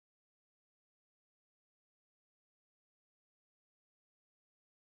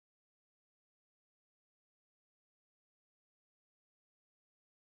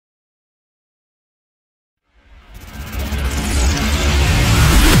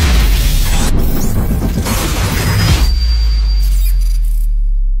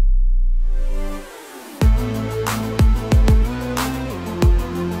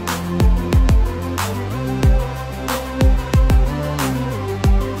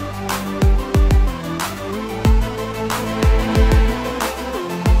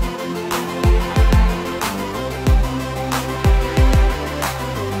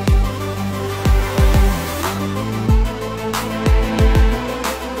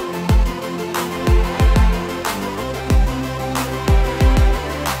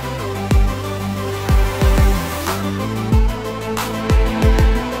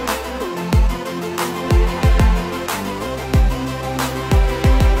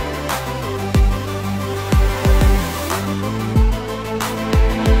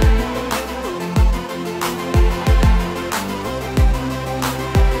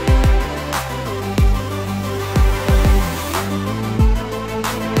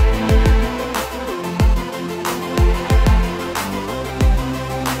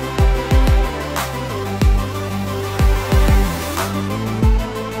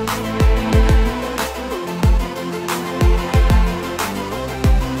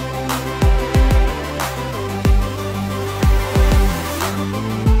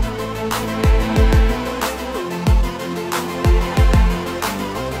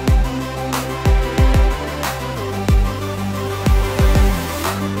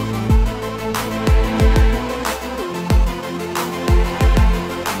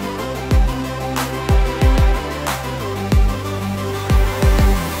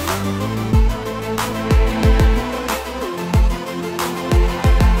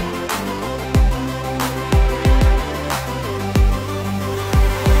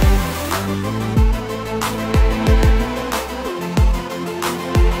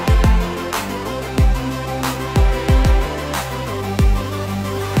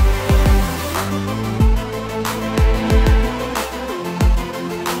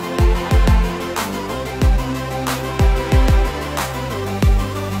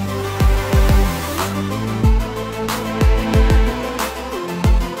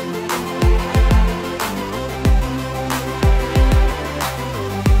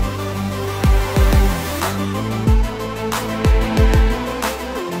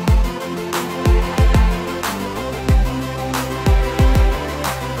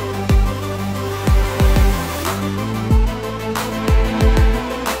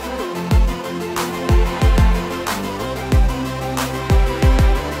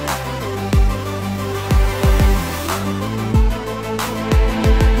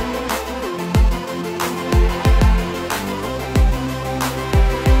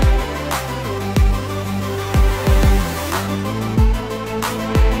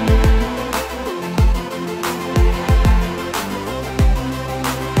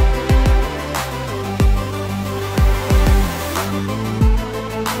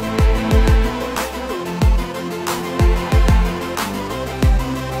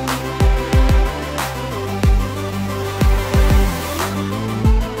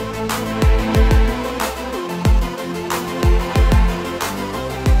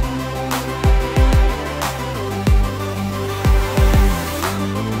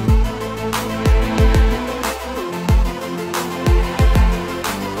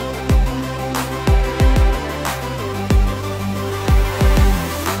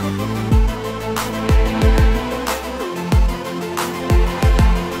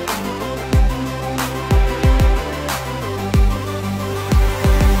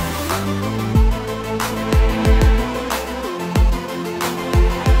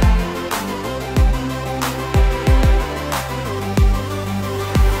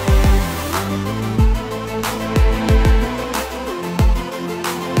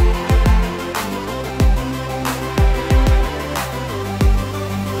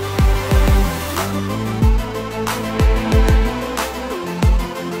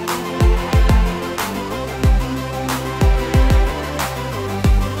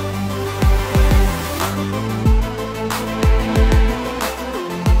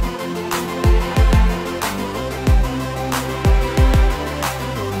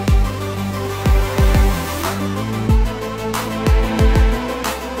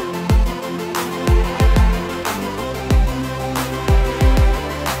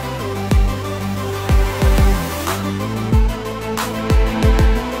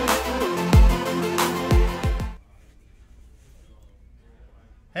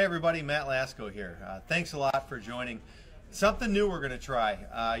Hey everybody, Matt Lasco here. Thanks a lot for joining. Something new we're going to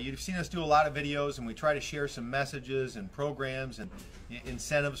try. You've seen us do a lot of videos and we try to share some messages and programs and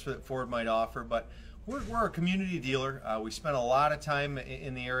incentives that Ford might offer, but we're a community dealer. We spend a lot of time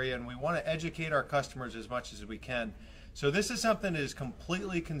in the area and we want to educate our customers as much as we can. So this is something that is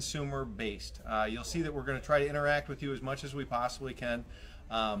completely consumer based. You'll see that we're going to try to interact with you as much as we possibly can.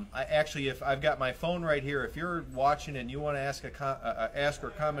 If I've got my phone right here, if you're watching and you want to ask or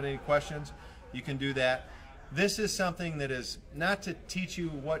comment any questions, you can do that. This is something that is not to teach you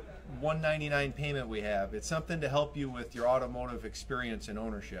what $199 payment we have. It's something to help you with your automotive experience and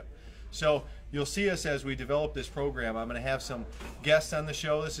ownership. So you'll see us as we develop this program. I'm going to have some guests on the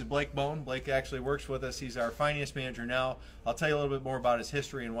show. This is Boan. Blake actually works with us. He's our finance manager now. I'll tell you a little bit more about his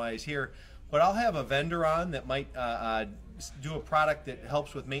history and why he's here. But I'll have a vendor on that might do a product that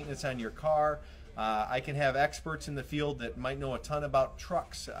helps with maintenance on your car. I can have experts in the field that might know a ton about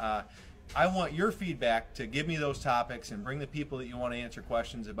trucks. I want your feedback to give me those topics and bring the people that you want to answer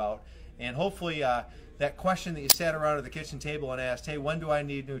questions about. And hopefully that question that you sat around at the kitchen table and asked, hey, when do I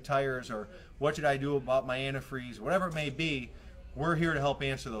need new tires, or what should I do about my antifreeze, whatever it may be, we're here to help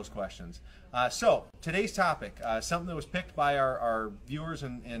answer those questions. So today's topic, something that was picked by our viewers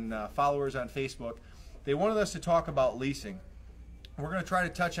and followers on Facebook. They wanted us to talk about leasing. We're going to try to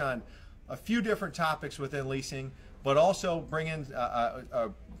touch on a few different topics within leasing, but also bring in a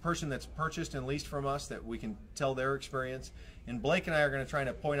person that's purchased and leased from us that we can tell their experience. And Blake and I are going to try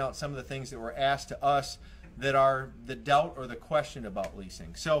to point out some of the things that were asked to us that are the doubt or the question about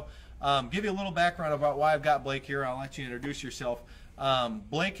leasing. So give you a little background about why I've got Blake here. I'll let you introduce yourself.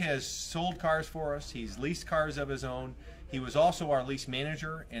 Blake has sold cars for us. He's leased cars of his own. He was also our lease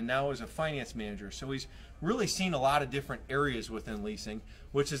manager and now is a finance manager. So he's really seen a lot of different areas within leasing,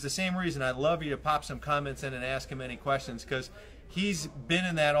 which is the same reason I'd love you to pop some comments in and ask him any questions, because he's been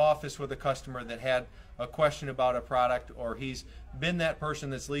in that office with a customer that had a question about a product, or he's been that person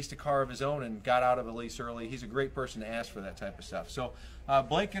that's leased a car of his own and got out of a lease early. He's a great person to ask for that type of stuff. So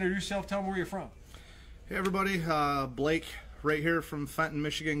Blake, introduce yourself, tell them where you're from. Hey everybody, Blake right here from Fenton,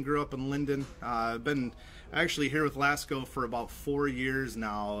 Michigan. Grew up in Linden. I've been actually here with Lasco for about 4 years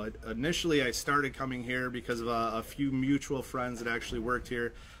now. Initially I started coming here because of a few mutual friends that actually worked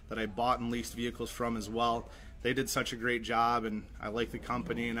here that I bought and leased vehicles from as well. They did such a great job and I like the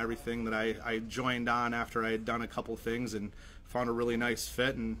company and everything that I joined on after I had done a couple things and found a really nice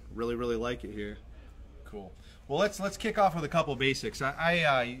fit and really like it here. Cool. Well, let's kick off with a couple basics.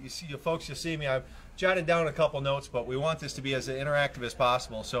 You see, you folks, you see me, I've jotted down a couple notes, but we want this to be as interactive as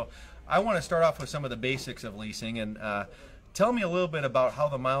possible. So I want to start off with some of the basics of leasing, and tell me a little bit about how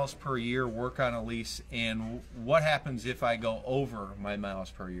the miles per year work on a lease and what happens if I go over my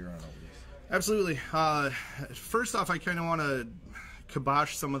miles per year on a lease. Absolutely. First off, I kind of want to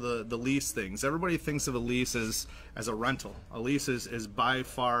kibosh some of the lease things. Everybody thinks of a lease as a rental. A lease is by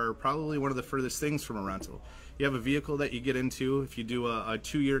far probably one of the furthest things from a rental. You have a vehicle that you get into. If you do a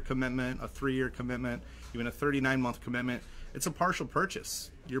 2-year commitment, a 3-year commitment, even a 39-month commitment, it's a partial purchase.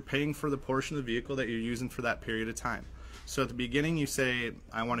 You're paying for the portion of the vehicle that you're using for that period of time. So at the beginning you say,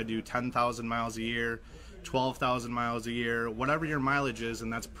 I want to do 10,000 miles a year, 12,000 miles a year, whatever your mileage is,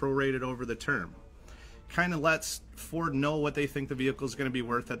 and that's prorated over the term. Kind of lets Ford know what they think the vehicle is going to be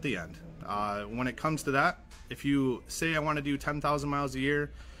worth at the end. When it comes to that, if you say I want to do 10,000 miles a year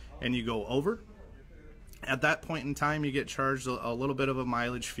and you go over, at that point in time you get charged a little bit of a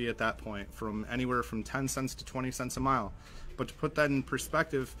mileage fee at that point, from anywhere from 10 cents to 20 cents a mile. But to put that in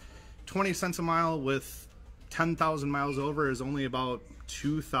perspective, 20 cents a mile with 10,000 miles over is only about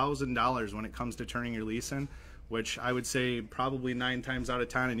 $2,000 when it comes to turning your lease in, which I would say probably 9 times out of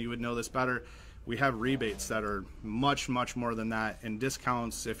 10, and you would know this better, we have rebates that are much more than that, and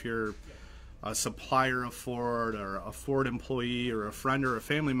discounts if you're a supplier of Ford or a Ford employee or a friend or a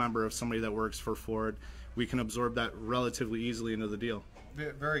family member of somebody that works for Ford. We can absorb that relatively easily into the deal.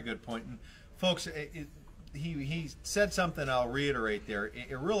 Very good point. And folks, he said something I'll reiterate there.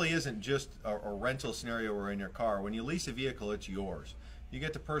 It really isn't just a rental scenario or in your car. When you lease a vehicle, it's yours. You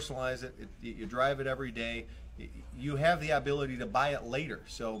get to personalize it. You drive it every day. You have the ability to buy it later.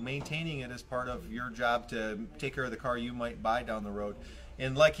 So maintaining it is part of your job to take care of the car you might buy down the road.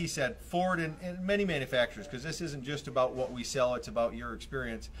 And like he said, Ford and many manufacturers, because this isn't just about what we sell, it's about your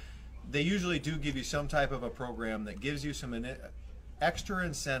experience, they usually do give you some type of a program that gives you some extra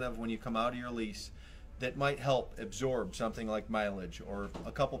incentive when you come out of your lease that might help absorb something like mileage or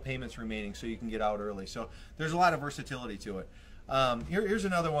a couple payments remaining so you can get out early. So there's a lot of versatility to it. Here's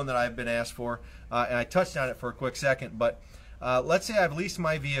another one that I've been asked for, and I touched on it for a quick second, but let's say I've leased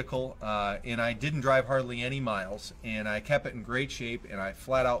my vehicle and I didn't drive hardly any miles, and I kept it in great shape, and I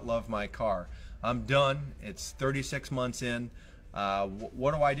flat out love my car. I'm done. It's 36 months in.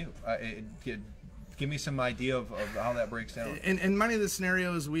 What do I do? Give me some idea of how that breaks down. In many of the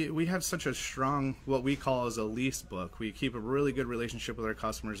scenarios, we have such a strong, what we call as a lease book. We keep a really good relationship with our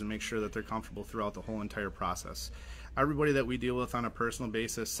customers and make sure that they're comfortable throughout the whole entire process. Everybody that we deal with on a personal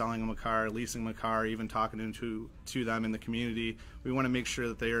basis, selling them a car, leasing them a car, even talking to them in the community, we want to make sure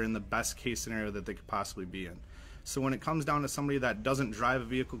that they are in the best case scenario that they could possibly be in. So when it comes down to somebody that doesn't drive a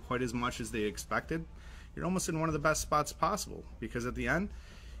vehicle quite as much as they expected, you're almost in one of the best spots possible, because at the end,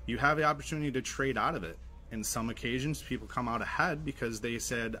 you have the opportunity to trade out of it. In some occasions, people come out ahead because they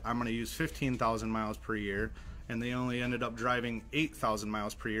said, I'm going to use 15,000 miles per year, and they only ended up driving 8,000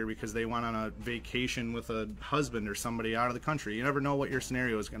 miles per year because they went on a vacation with a husband or somebody out of the country. You never know what your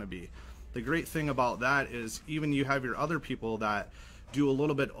scenario is going to be. The great thing about that is even you have your other people that do a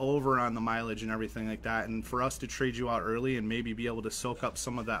little bit over on the mileage and everything like that, and for us to trade you out early and maybe be able to soak up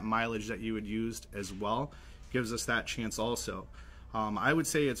some of that mileage that you had used as well gives us that chance also. I would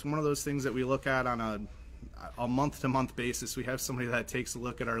say it's one of those things that we look at on a month-to-month basis. We have somebody that takes a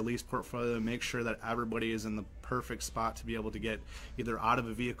look at our lease portfolio and make sure that everybody is in the perfect spot to be able to get either out of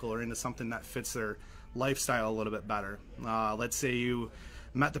a vehicle or into something that fits their lifestyle a little bit better. Let's say you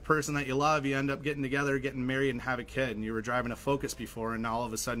met the person that you love, you end up getting together, getting married, and have a kid, and you were driving a Focus before, and now all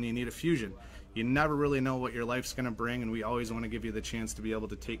of a sudden you need a Fusion. You never really know what your life's going to bring, and we always want to give you the chance to be able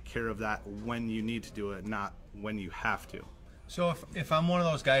to take care of that when you need to do it, not when you have to. So if I'm one of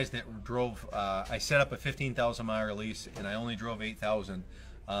those guys that drove, I set up a 15,000 mile lease and I only drove 8,000,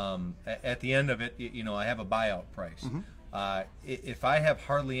 at the end of it, you know, I have a buyout price. Mm-hmm. If I have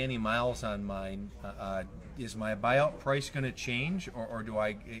hardly any miles on mine, is my buyout price going to change, or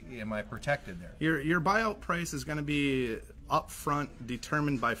am I protected there? Your buyout price is going to be upfront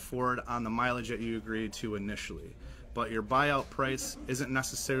determined by Ford on the mileage that you agreed to initially. But your buyout price isn't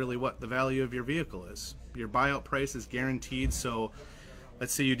necessarily what the value of your vehicle is. Your buyout price is guaranteed, so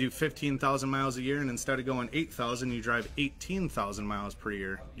let's say you do 15,000 miles a year, and instead of going 8,000, you drive 18,000 miles per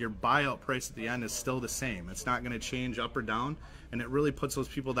year. Your buyout price at the end is still the same. It's not going to change up or down, and it really puts those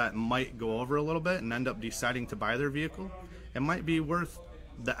people that might go over a little bit and end up deciding to buy their vehicle, it might be worth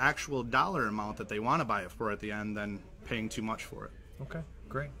the actual dollar amount that they want to buy it for at the end than paying too much for it. Okay,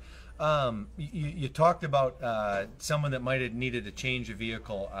 great. You talked about someone that might have needed to change a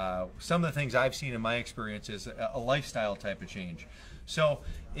vehicle. Some of the things I've seen in my experience is a lifestyle type of change. So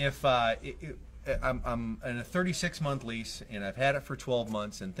if I'm in a 36-month lease and I've had it for 12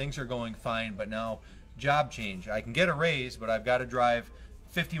 months and things are going fine, but now job change. I can get a raise, but I've got to drive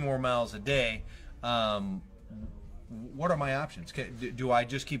 50 more miles a day. What are my options? Do I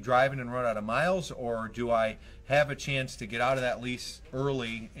just keep driving and run out of miles, or do I have a chance to get out of that lease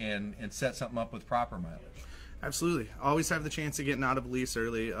early and set something up with proper mileage? Absolutely. Always have the chance of getting out of a lease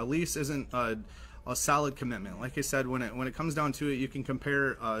early. A lease isn't a solid commitment. Like I said, when it comes down to it, you can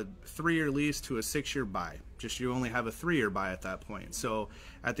compare a 3-year lease to a 6-year buy. Just you only have a 3-year buy at that point. So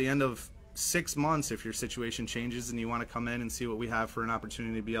at the end of 6 months, if your situation changes and you want to come in and see what we have for an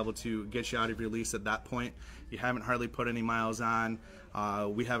opportunity to be able to get you out of your lease at that point, you haven't hardly put any miles on,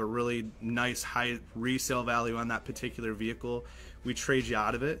 we have a really nice high resale value on that particular vehicle, we trade you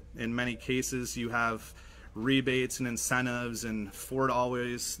out of it. In many cases you have rebates and incentives, and Ford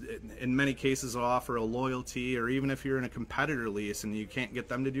always, in many cases, will offer a loyalty, or even if you're in a competitor lease and you can't get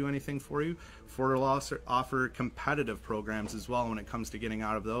them to do anything for you, Ford will also offer competitive programs as well when it comes to getting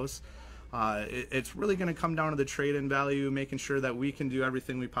out of those. It's really going to come down to the trade-in value, making sure that we can do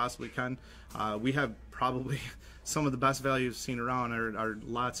everything we possibly can. We have probably some of the best values seen around. Our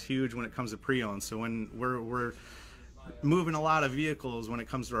lot's huge when it comes to pre-owned. So when we're moving a lot of vehicles, when it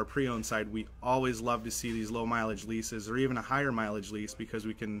comes to our pre-owned side, we always love to see these low mileage leases or even a higher mileage lease, because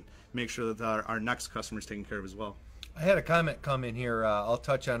we can make sure that our next customer is taken care of as well. I had a comment come in here I'll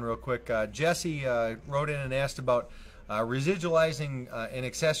touch on real quick. Jesse wrote in and asked about residualizing an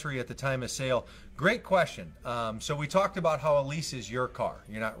accessory at the time of sale. Great question. So we talked about how a lease is your car.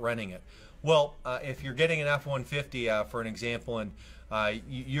 You're not renting it. Well, if you're getting an F-150 for an example, and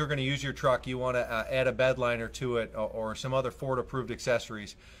you're going to use your truck, you want to add a bed liner to it, or some other Ford approved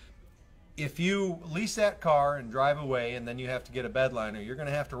accessories. If you lease that car and drive away and then you have to get a bed liner, you're going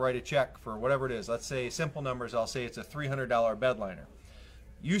to have to write a check for whatever it is. Let's say simple numbers, I'll say it's a $300 bed liner.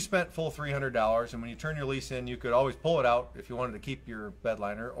 You spent full $300, and when you turn your lease in, you could always pull it out if you wanted to keep your bed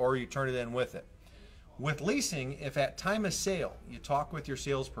liner, or you turn it in with it. With leasing, if at time of sale you talk with your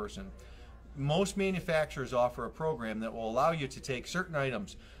salesperson, most manufacturers offer a program that will allow you to take certain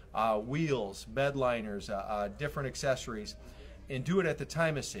items, wheels, bed liners, different accessories, and do it at the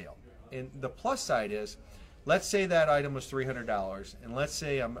time of sale. And the plus side is, let's say that item was $300, and let's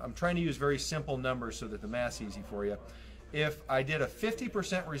say I'm trying to use very simple numbers so that the math's easy for you. If I did a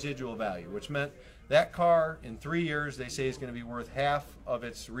 50% residual value, which meant that car in 3 years they say is going to be worth half of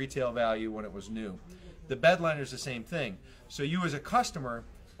its retail value when it was new. The bed liner is the same thing. So you as a customer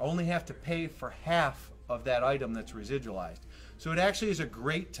only have to pay for half of that item that's residualized. So it actually is a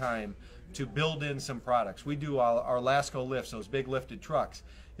great time to build in some products. We do our Lasco lifts, those big lifted trucks.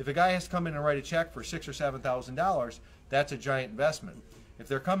 If a guy has to come in and write a check for $6,000 or $7,000, that's a giant investment. If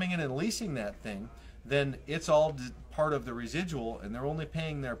they're coming in and leasing that thing, then it's all part of the residual, and they're only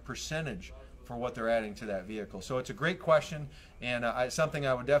paying their percentage for what they're adding to that vehicle. So it's a great question, and something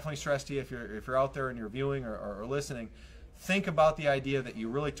I would definitely stress to you if you're out there and you're viewing or listening. Think about the idea that you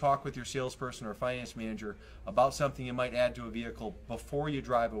really talk with your salesperson or finance manager about something you might add to a vehicle before you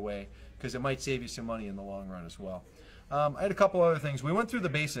drive away, because it might save you some money in the long run as well. I had a couple other things. We went through the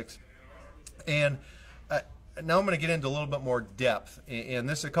basics, and now I'm going to get into a little bit more depth, and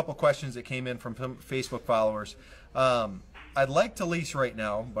this is a couple questions that came in from Facebook followers. I'd like to lease right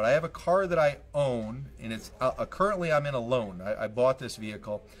now, but I have a car that I own, and it's currently I'm in a loan. I bought this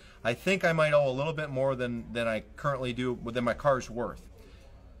vehicle. I think I might owe a little bit more than I currently do, than my car's worth.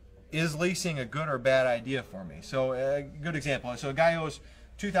 Is leasing a good or bad idea for me? So a good example. So a guy owes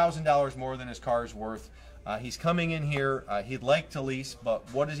 $2,000 more than his car's worth. He's coming in here. He'd like to lease,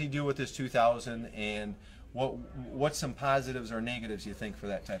 but what does he do with this $2,000, and what's some positives or negatives you think for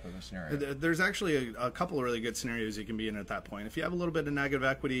that type of a scenario? There's actually a couple of really good scenarios you can be in at that point. If you have a little bit of negative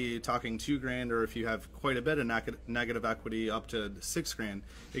equity, talking $2,000, or if you have quite a bit of negative equity up to $6,000,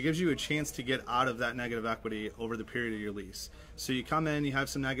 it gives you a chance to get out of that negative equity over the period of your lease. So you come in, you have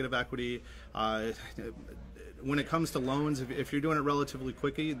some negative equity. When it comes to loans, if you're doing it relatively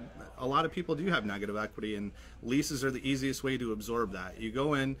quickly, a lot of people do have negative equity, and leases are the easiest way to absorb that. You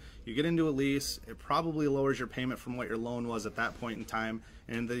go in, you get into a lease, it probably lowers your payment from what your loan was at that point in time,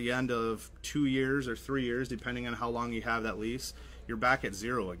 and at the end of 2 years or 3 years, depending on how long you have that lease, you're back at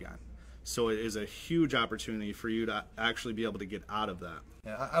zero again. So it is a huge opportunity for you to actually be able to get out of that.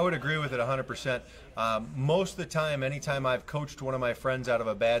 Yeah, I would agree with it 100%. Most of the time, anytime I've coached one of my friends out of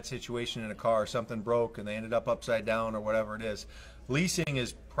a bad situation in a car, something broke and they ended up upside down or whatever it is, leasing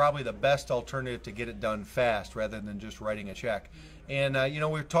is probably the best alternative to get it done fast rather than just writing a check. And you know,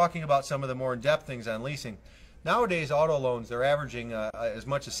 we're talking about some of the more in-depth things on leasing. Nowadays, auto loans, they're averaging as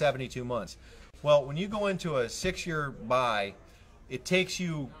much as 72 months. Well, when you go into a 6-year buy, it takes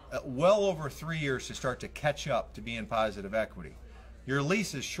you well over 3 years to start to catch up to be in positive equity. Your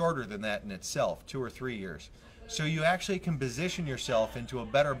lease is shorter than that in itself, 2 or 3 years. So you actually can position yourself into a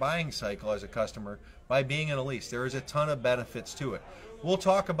better buying cycle as a customer by being in a lease. There is a ton of benefits to it. We'll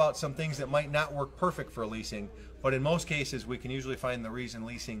talk about some things that might not work perfect for leasing, but in most cases we can usually find the reason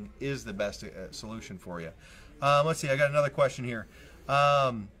leasing is the best solution for you. Let's see, I got another question here.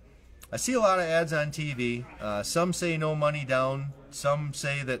 I see a lot of ads on TV. Some say no money down, some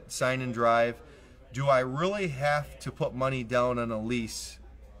say that sign and drive. Do I really have to put money down on a lease,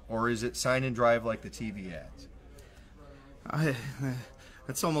 or is it sign and drive like the TV ads?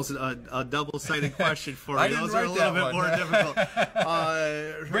 That's almost a double-sided question for you. Those are a little bit more difficult.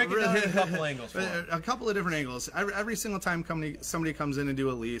 Break it down in a couple angles. A couple of different angles. Every single time somebody comes in and do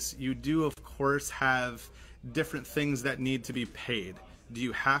a lease, you do, of course, have different things that need to be paid. Do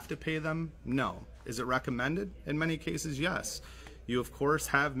you have to pay them? No. Is it recommended? In many cases, yes. You, of course,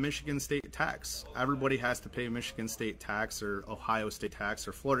 have Michigan state tax. Everybody has to pay Michigan state tax or Ohio state tax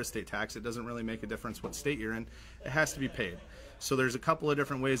or Florida state tax. It doesn't really make a difference what state you're in. It has to be paid. So there's a couple of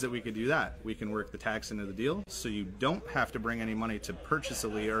different ways that we could do that. We can work the tax into the deal, so you don't have to bring any money to purchase a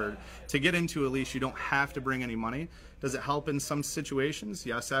lease, or to get into a lease, you don't have to bring any money. Does it help in some situations?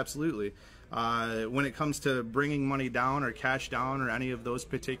 Yes, absolutely. When it comes to bringing money down or cash down or any of those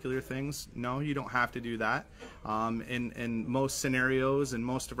particular things, no, you don't have to do that. In most scenarios, and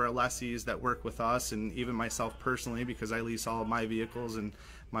most of our lessees that work with us, and even myself personally, because I lease all of my vehicles and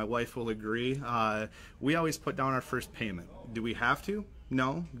my wife will agree, we always put down our first payment. Do we have to?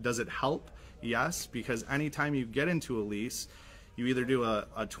 No. Does it help? Yes, because anytime you get into a lease, you either do a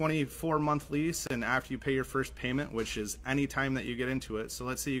 24-month lease, and after you pay your first payment, which is any time that you get into it, so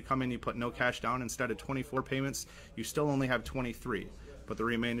let's say you come in, you put no cash down, instead of 24 payments, you still only have 23, but the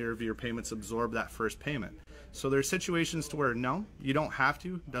remainder of your payments absorb that first payment. So there's situations to where, no, you don't have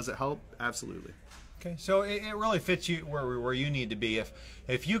to. Does it help? Absolutely. Okay, so it really fits you where you need to be.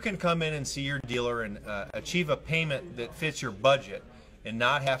 If you can come in and see your dealer and achieve a payment that fits your budget and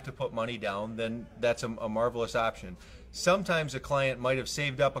not have to put money down, then that's a marvelous option. sometimes a client might have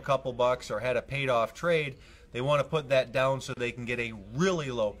saved up a couple bucks or had a paid off trade. They want to put that down so they can get a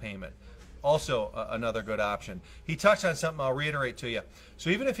really low payment. Also another good option. He touched on something I'll reiterate to you.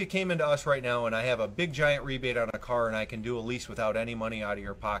 So even if you came into us right now and I have a big giant rebate on a car and I can do a lease without any money out of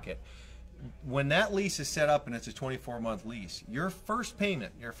your pocket, when that lease is set up and it's a 24-month lease, your first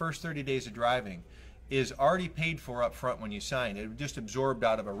payment, your first 30 days of driving, is already paid for up front when you sign. It just absorbed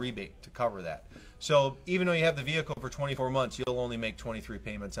out of a rebate to cover that. So even though you have the vehicle for 24 months, you'll only make 23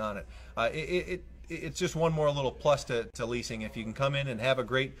 payments on it. It's just one more little plus to leasing. If you can come in and have a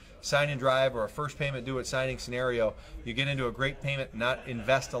great sign and drive or a first payment due at signing scenario, you get into a great payment, not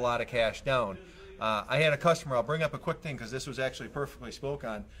invest a lot of cash down. I had a customer, I'll bring up a quick thing because this was actually perfectly spoke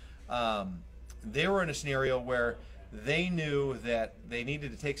on. They were in a scenario where they knew that they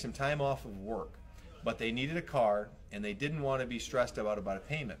needed to take some time off of work, but they needed a car and they didn't want to be stressed about a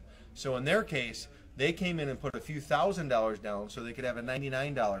payment. So in their case, they came in and put a few $1,000s down so they could have a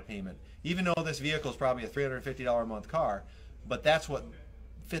 $99 payment, even though this vehicle is probably a $350 a month car, but that's what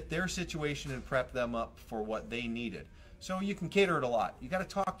fit their situation and prepped them up for what they needed. So you can cater it a lot. You got to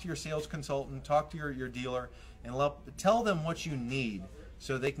talk to your sales consultant, talk to your dealer, and tell them what you need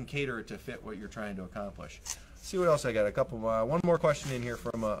so they can cater it to fit what you're trying to accomplish. Let's see what else I got. One more question in here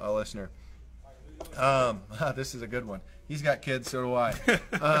from a listener. This is a good one. He's got kids, so do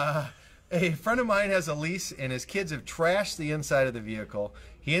I. A friend of mine has a lease, and his kids have trashed the inside of the vehicle.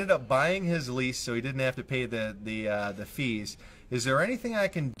 He ended up buying his lease so he didn't have to pay the fees. Is there anything I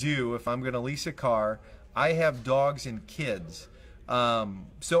can do if I'm going to lease a car? I have dogs and kids.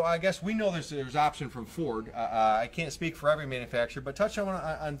 So I guess we know there's option from Ford. I can't speak for every manufacturer, but touch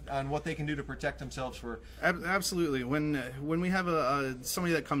on what they can do to protect themselves for. Absolutely. When we have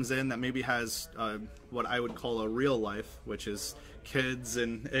somebody that comes in that maybe has what I would call a real life, which is kids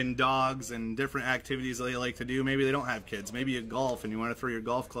and dogs and different activities that they like to do. Maybe they don't have kids. Maybe you golf and you want to throw your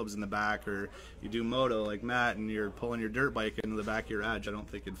golf clubs in the back, or you do moto like Matt and you're pulling your dirt bike into the back of your Edge. I don't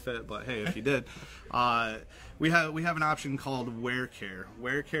think it'd fit, but hey, if you did. We have an option called wear care.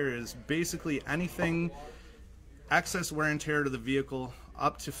 Wear care is basically anything excess wear and tear to the vehicle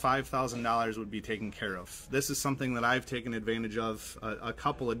up to $5,000 would be taken care of. This is something that I've taken advantage of a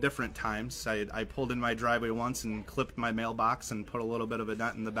couple of different times. I pulled in my driveway once and clipped my mailbox and put a little bit of a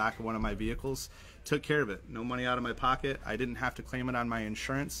dent in the back of one of my vehicles. Took care of it. No money out of my pocket. I didn't have to claim it on my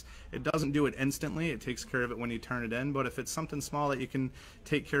insurance. It doesn't do it instantly. It takes care of it when you turn it in. But if it's something small that you can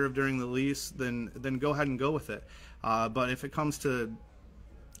take care of during the lease, then go ahead and go with it. But if it comes to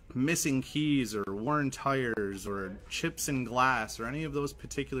missing keys or worn tires or chips in glass or any of those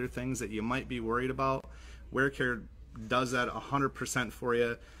particular things that you might be worried about, Wear Care does that 100% for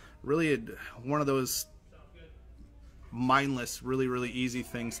you. Really one of those mindless, really easy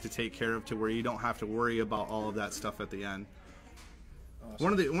things to take care of, to where you don't have to worry about all of that stuff at the end. Awesome.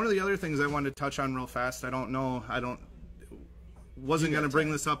 One of the other things I wanted to touch on real fast, wasn't going to bring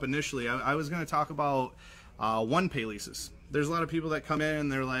this up initially. I was going to talk about one-pay leases. There's a lot of people that come in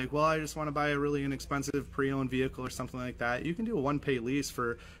and they're like, well, I just want to buy a really inexpensive pre-owned vehicle or something like that. You can do a one-pay lease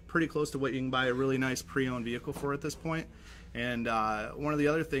for pretty close to what you can buy a really nice pre-owned vehicle for at this point. And one of the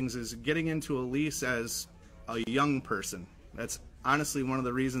other things is getting into a lease as a young person. That's honestly one of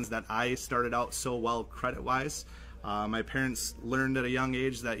the reasons that I started out so well credit-wise. My parents learned at a young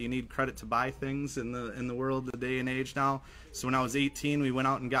age that you need credit to buy things in the world, the day and age now. So when I was 18, we went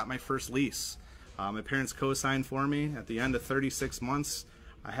out and got my first lease. My parents co-signed for me. At the end of 36 months,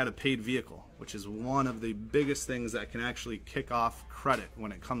 I had a paid vehicle, which is one of the biggest things that can actually kick off credit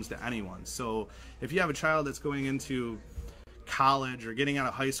when it comes to anyone. So if you have a child that's going into college or getting out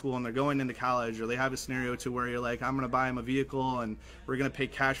of high school and they're going into college, or they have a scenario to where you're like, I'm going to buy them a vehicle and we're going to pay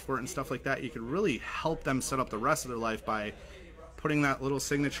cash for it and stuff like that, you could really help them set up the rest of their life by putting that little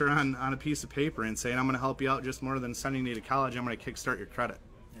signature on a piece of paper and saying, I'm going to help you out just more than sending you to college. I'm going to kickstart your credit.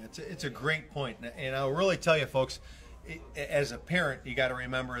 It's a great point, and I'll really tell you, folks, as a parent, you got to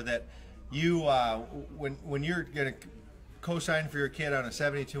remember that you, when you're going to co-sign for your kid on a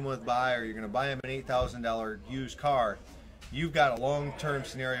 72-month buy, or you're going to buy him an $8,000 used car, you've got a long-term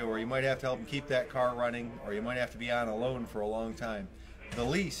scenario where you might have to help him keep that car running, or you might have to be on a loan for a long time. The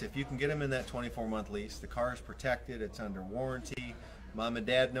lease, if you can get him in that 24-month lease, the car is protected, it's under warranty. Mom and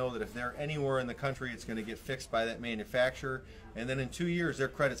Dad know that if they're anywhere in the country, it's going to get fixed by that manufacturer, and then in 2 years, their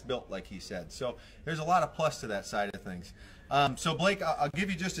credit's built, like he said. So there's a lot of plus to that side of things. So Blake, I'll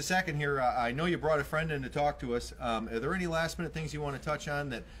give you just a second here. I know you brought a friend in to talk to us. Are there any last-minute things you want to touch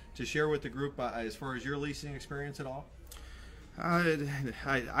on to share with the group as far as your leasing experience at all?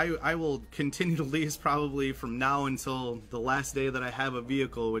 I will continue to lease probably from now until the last day that I have a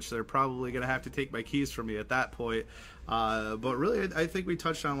vehicle, which they're probably going to have to take my keys from me at that point. But really, I think we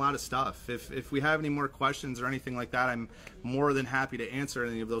touched on a lot of stuff. If we have any more questions or anything like that, I'm more than happy to answer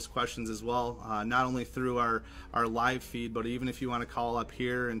any of those questions as well, not only through our live feed, but even if you want to call up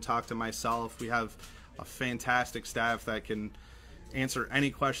here and talk to myself. We have a fantastic staff that can answer any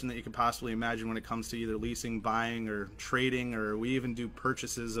question that you could possibly imagine when it comes to either leasing, buying, or trading, or we even do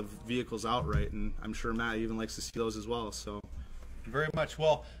purchases of vehicles outright, and I'm sure Matt even likes to see those as well. So very much.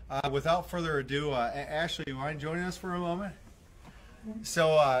 Well, without further ado, Ashley, you mind joining us for a moment? So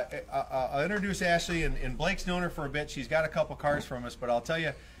I'll introduce Ashley, and Blake's known her for a bit. She's got a couple cars from us, but I'll tell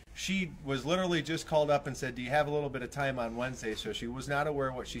you, she was literally just called up and said, do you have a little bit of time on Wednesday? So she was not aware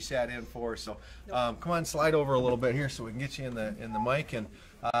what she sat in for. So come on, slide over a little bit here so we can get you in the mic, and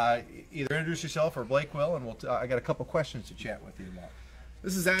either introduce yourself or Blake will, and I got a couple questions to chat with you about.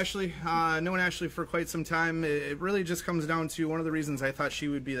 This is Ashley. Known Ashley for quite some time. It really just comes down to one of the reasons I thought she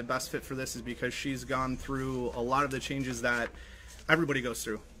would be the best fit for this is because she's gone through a lot of the changes that everybody goes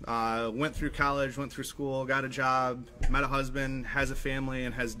through. Went through college, went through school, got a job, met a husband, has a family,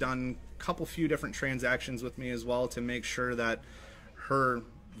 and has done a few different transactions with me as well to make sure that her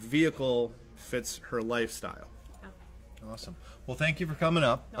vehicle fits her lifestyle. Awesome. Well, thank you for coming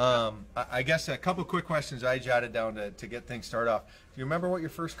up. I guess a couple quick questions I jotted down to get things started off. Do you remember what your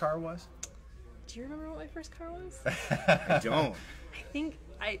first car was? Do you remember what my first car was? I don't. I think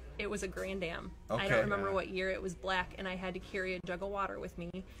it was a Grand Am. Okay. I don't remember what year. It was black, and I had to carry a jug of water with me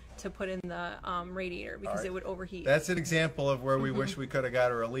to put in the radiator because it would overheat. That's an example of where we wish we could have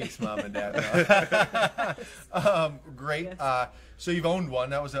got her a lease, Mom and Dad. Great. Yes. So you've owned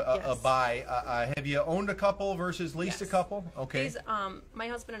one. That was a buy. Have you owned a couple versus leased a couple? Okay. My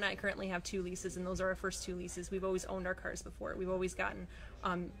husband and I currently have 2 leases, and those are our first 2 leases. We've always owned our cars before. We've always gotten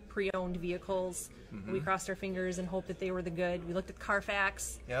pre-owned vehicles. We crossed our fingers and hoped that they were the good. We looked at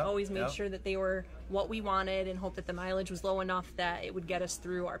Carfax. Always made sure that they were what we wanted and hoped that the mileage was low enough that it would get us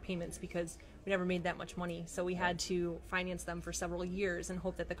through our payments because we never made that much money. So we had to finance them for several years and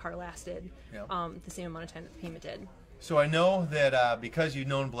hope that the car lasted the same amount of time that the payment did. So I know that because you've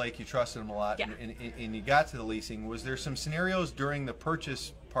known Blake, you trusted him a lot, and you got to the leasing. Was there some scenarios during the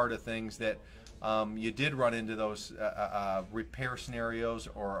purchase part of things that you did run into those repair scenarios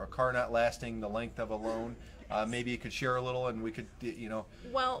or a car not lasting the length of a loan? Maybe you could share a little, and we could,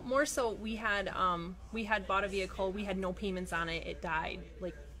 Well, more so, we had bought a vehicle. We had no payments on it. It died.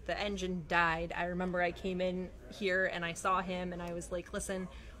 Like, the engine died. I remember I came in here and I saw him, and I was like, listen,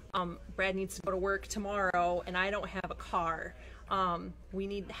 Brad needs to go to work tomorrow, and I don't have a car. We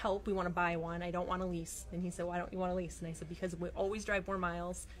need help. We want to buy one. I don't want to lease. And he said, why don't you want to lease? And I said, because we always drive more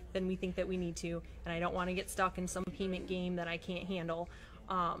miles than we think that we need to, and I don't want to get stuck in some payment game that I can't handle.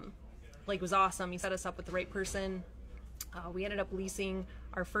 Blake was awesome. He set us up with the right person. We ended up leasing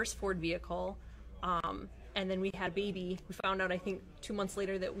our first Ford vehicle, and then we had a baby. We found out, I think, 2 months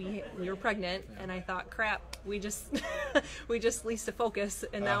later that we were pregnant, and I thought, crap, we just we just leased a Focus,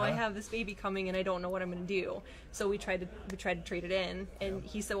 and now I have this baby coming, and I don't know what I'm going to do. So we tried to trade it in, and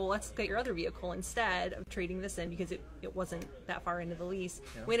he said, well, let's get your other vehicle instead of trading this in because it wasn't that far into the lease.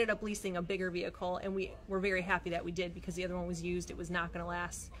 We ended up leasing a bigger vehicle, and we were very happy that we did because the other one was used. It was not going to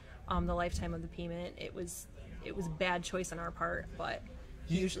last the lifetime of the payment. It was a bad choice on our part, but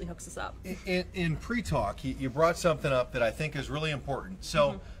he usually hooks us up. In pre-talk, you brought something up that I think is really important.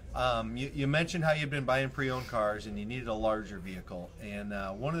 So you mentioned how you've been buying pre-owned cars and you needed a larger vehicle. And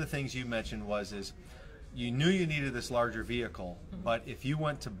one of the things you mentioned is you knew you needed this larger vehicle, but if you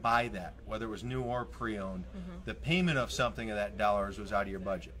went to buy that, whether it was new or pre-owned, the payment of something of that dollars was out of your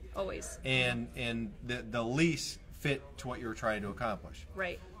budget. Always. And the lease fit to what you were trying to accomplish.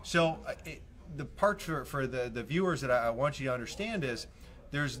 Right. So the part for the viewers that I want you to understand is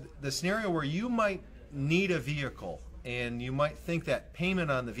there's the scenario where you might need a vehicle and you might think that payment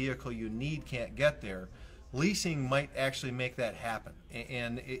on the vehicle you need can't get there. Leasing might actually make that happen,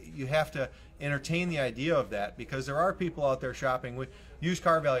 and you have to entertain the idea of that because there are people out there shopping with used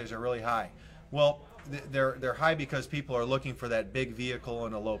car values are really high. Well, they're high because people are looking for that big vehicle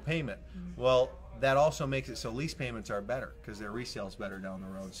and a low payment. Well, that also makes it so lease payments are better because their resale's better down the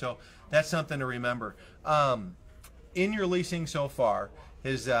road. So that's something to remember. In your leasing so far,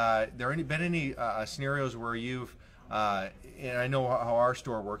 has there been any scenarios where you've, and I know how our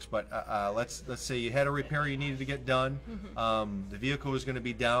store works, but let's say you had a repair you needed to get done, the vehicle was going to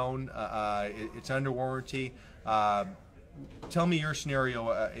be down, it's under warranty. Tell me your scenario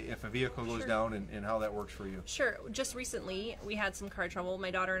if a vehicle goes down and how that works for you. Sure. Just recently, we had some car trouble.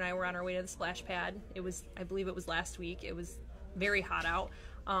 My daughter and I were on our way to the splash pad. I believe it was last week. It was very hot out.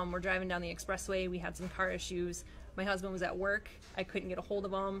 We're driving down the expressway. We had some car issues. My husband was at work. I couldn't get a hold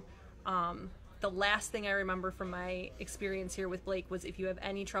of him. The last thing I remember from my experience here with Blake was, if you have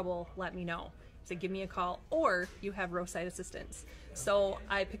any trouble, let me know. He said, give me a call, or you have roadside assistance. So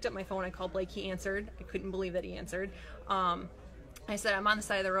I picked up my phone. I called Blake. He answered. I couldn't believe that he answered. I said, I'm on the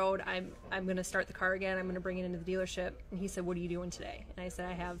side of the road. I'm going to start the car again. I'm going to bring it into the dealership. And he said, what are you doing today? And I said,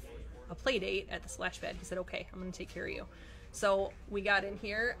 I have a play date at the splash pad. He said, okay, I'm going to take care of you. So we got in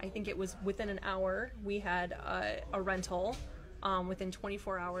here. I think it was within an hour. We had a rental. Within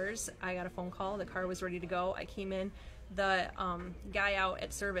 24 hours, I got a phone call. The car was ready to go. I came in. The guy out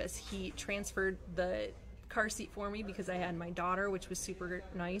at service, he transferred the car seat for me because I had my daughter, which was super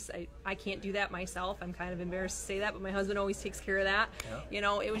nice. I can't do that myself. I'm kind of embarrassed to say that, but my husband always takes care of that. Yeah. You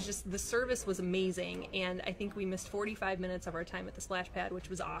know, it was just, the service was amazing, and I think we missed 45 minutes of our time at the splash pad, which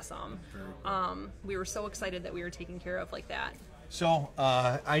was awesome. We were so excited that we were taken care of like that. So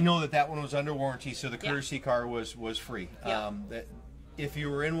I know that one was under warranty, so the courtesy car was free. Yeah. If you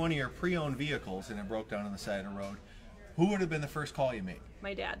were in one of your pre-owned vehicles and it broke down on the side of the road, who would have been the first call you made?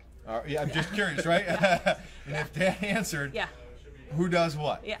 My dad. Yeah, I'm just curious, right? And if Dad answered, who does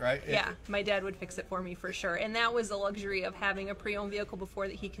what, right? Yeah, my dad would fix it for me for sure. And that was the luxury of having a pre-owned vehicle before,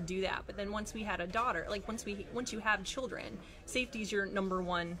 that he could do that. But then once we had a daughter, like once you have children, safety is your number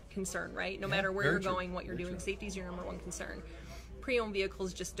one concern, right? No matter where you're going, what you're doing, safety is your number one concern. Pre-owned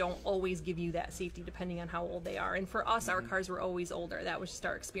vehicles just don't always give you that safety depending on how old they are. And for us, our cars were always older. That was just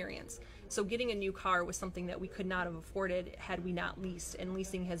our experience. So getting a new car was something that we could not have afforded had we not leased. And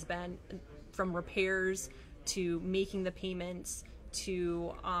leasing has been, from repairs to making the payments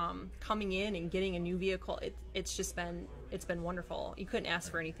to coming in and getting a new vehicle, it's been wonderful. You couldn't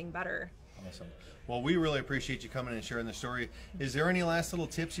ask for anything better. Awesome. Well, we really appreciate you coming and sharing the story. Is there any last little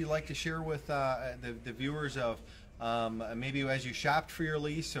tips you'd like to share with the viewers of maybe as you shopped for your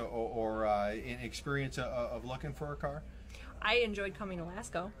lease, or an experience of looking for a car? I enjoyed coming to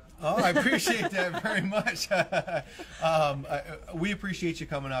Lasco. Oh, I appreciate that very much. We appreciate you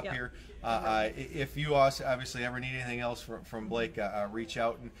coming up here. If you obviously ever need anything else from Blake, reach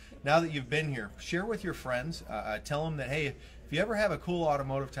out. And now that you've been here, share with your friends. Tell them that, hey, if you ever have a cool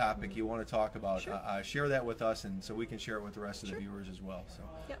automotive topic you want to talk about, share that with us, and so we can share it with the rest of the viewers as well. So,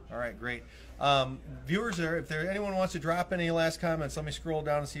 all right, great. Viewers, if anyone wants to drop any last comments, let me scroll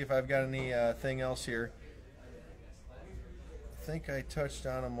down and see if I've got anything else here. I think I touched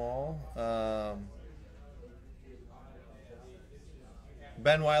on them all.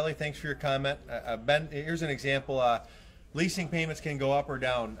 Ben Wiley, thanks for your comment. Ben, here's an example. Leasing payments can go up or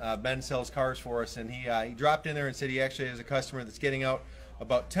down. Ben sells cars for us, and he dropped in there and said he actually has a customer that's getting out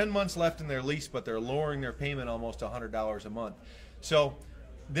about 10 months left in their lease, but they're lowering their payment almost $100 a month. So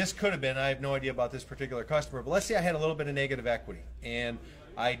this could have been, I have no idea about this particular customer, but let's say I had a little bit of negative equity, and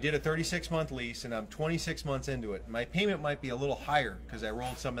I did a 36-month lease, and I'm 26 months into it. My payment might be a little higher because I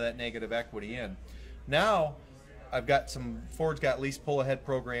rolled some of that negative equity in. Now, I've got Ford's got lease pull-ahead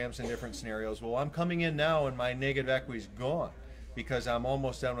programs in different scenarios. Well, I'm coming in now, and my negative equity's gone because I'm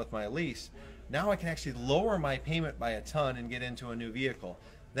almost done with my lease. Now I can actually lower my payment by a ton and get into a new vehicle.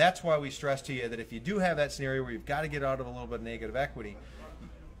 That's why we stress to you that if you do have that scenario where you've got to get out of a little bit of negative equity,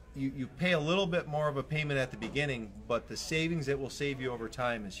 you pay a little bit more of a payment at the beginning, but the savings it will save you over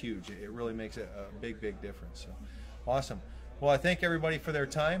time is huge. It really makes a big, big difference. So, awesome. Well, I thank everybody for their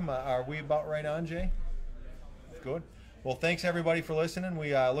time. Are we about right on, Jay? Good. Well, thanks everybody for listening.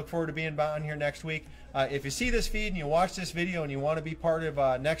 We look forward to being on here next week. If you see this feed and you watch this video and you want to be part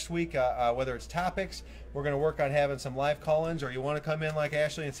of next week, whether it's topics, we're going to work on having some live call-ins, or you want to come in like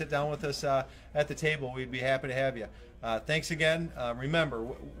Ashley and sit down with us at the table, we'd be happy to have you. Thanks again. Remember,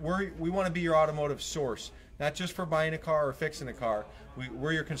 we want to be your automotive source, not just for buying a car or fixing a car.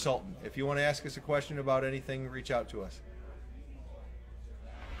 We're your consultant. If you want to ask us a question about anything, reach out to us.